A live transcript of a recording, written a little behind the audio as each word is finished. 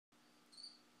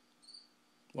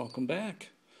Welcome back.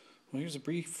 Well, here's a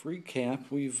brief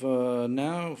recap. We've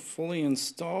now fully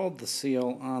installed the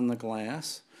seal on the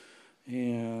glass,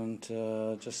 and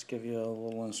just give you a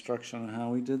little instruction on how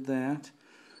we did that.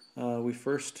 We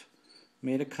first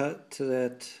made a cut to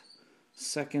that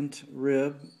second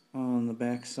rib on the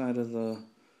back side of the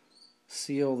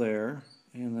seal there,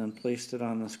 and then placed it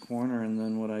on this corner. And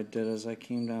then what I did is I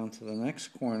came down to the next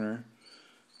corner,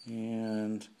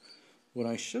 and what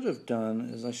I should have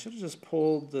done is I should have just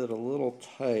pulled it a little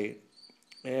tight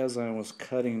as I was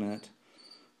cutting it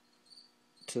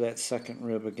to that second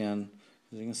rib again.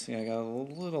 As you can see, I got a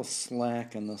little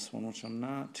slack in this one, which I'm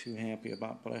not too happy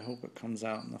about, but I hope it comes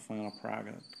out in the final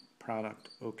product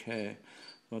okay.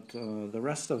 But the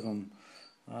rest of them,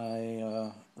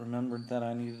 I remembered that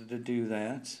I needed to do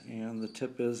that. And the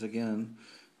tip is, again,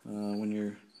 when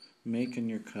you're making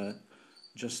your cut,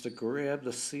 just to grab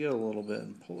the seal a little bit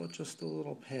and pull it just a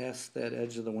little past that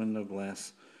edge of the window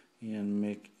glass and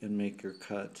make your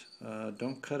cut.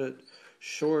 Don't cut it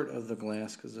short of the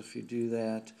glass, because if you do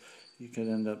that, you could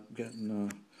end up getting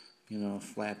a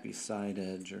flappy side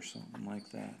edge or something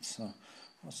like that. So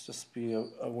let's just be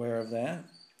aware of that.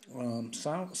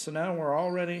 So now we're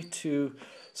all ready to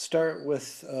start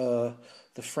with the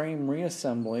frame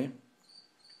reassembly,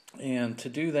 and to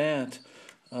do that,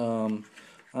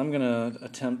 I'm going to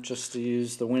attempt just to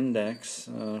use the Windex.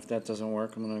 If that doesn't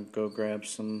work, I'm going to go grab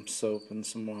some soap and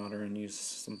some water and use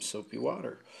some soapy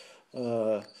water.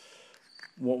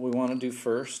 What we want to do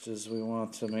first is we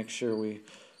want to make sure we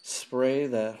spray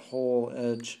that whole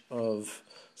edge of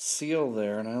seal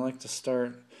there, and I like to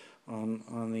start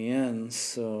on the ends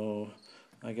so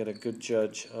I get a good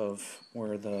judge of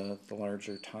where the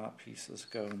larger top pieces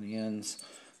go. And the ends,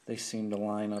 they seem to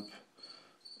line up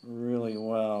really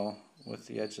well with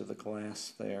the edge of the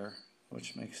glass there,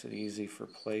 which makes it easy for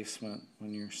placement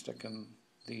when you're sticking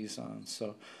these on.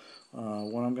 So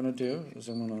what I'm going to do is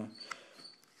I'm going to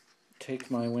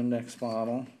take my Windex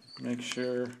bottle, make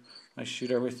sure I shoot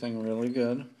everything really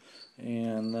good,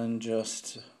 and then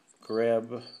just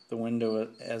grab the window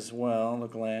as well, the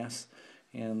glass,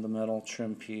 and the metal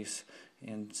trim piece,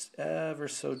 and ever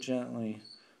so gently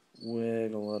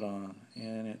wiggle it on,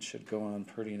 and it should go on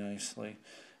pretty nicely.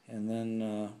 And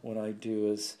then what I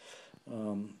do is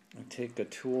I take a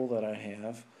tool that I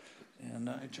have, and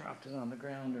I dropped it on the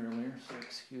ground earlier, so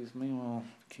excuse me while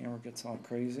the camera gets all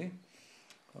crazy.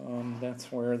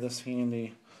 That's where this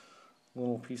handy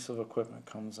little piece of equipment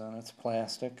comes in. It's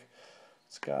plastic.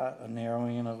 It's got a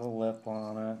narrowing of a lip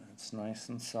on it. It's nice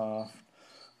and soft.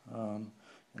 And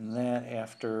that,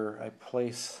 after I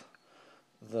place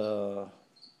the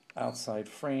outside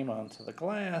frame onto the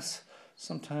glass,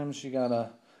 sometimes you gotta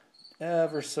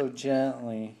ever so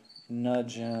gently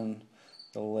nudge in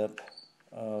the lip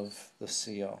of the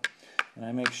seal. And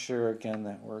I make sure again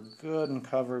that we're good and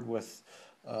covered with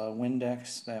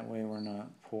Windex. That way we're not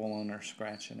pulling or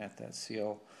scratching at that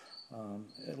seal,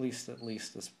 at least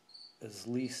as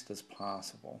least as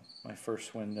possible. My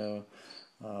first window,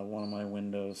 one of my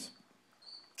windows,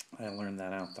 I learned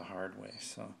that out the hard way,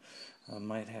 so I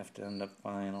might have to end up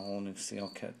buying a whole new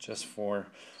seal kit just for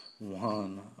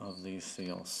one of these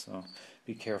seals, so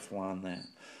be careful on that.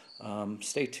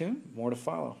 Stay tuned, more to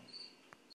follow.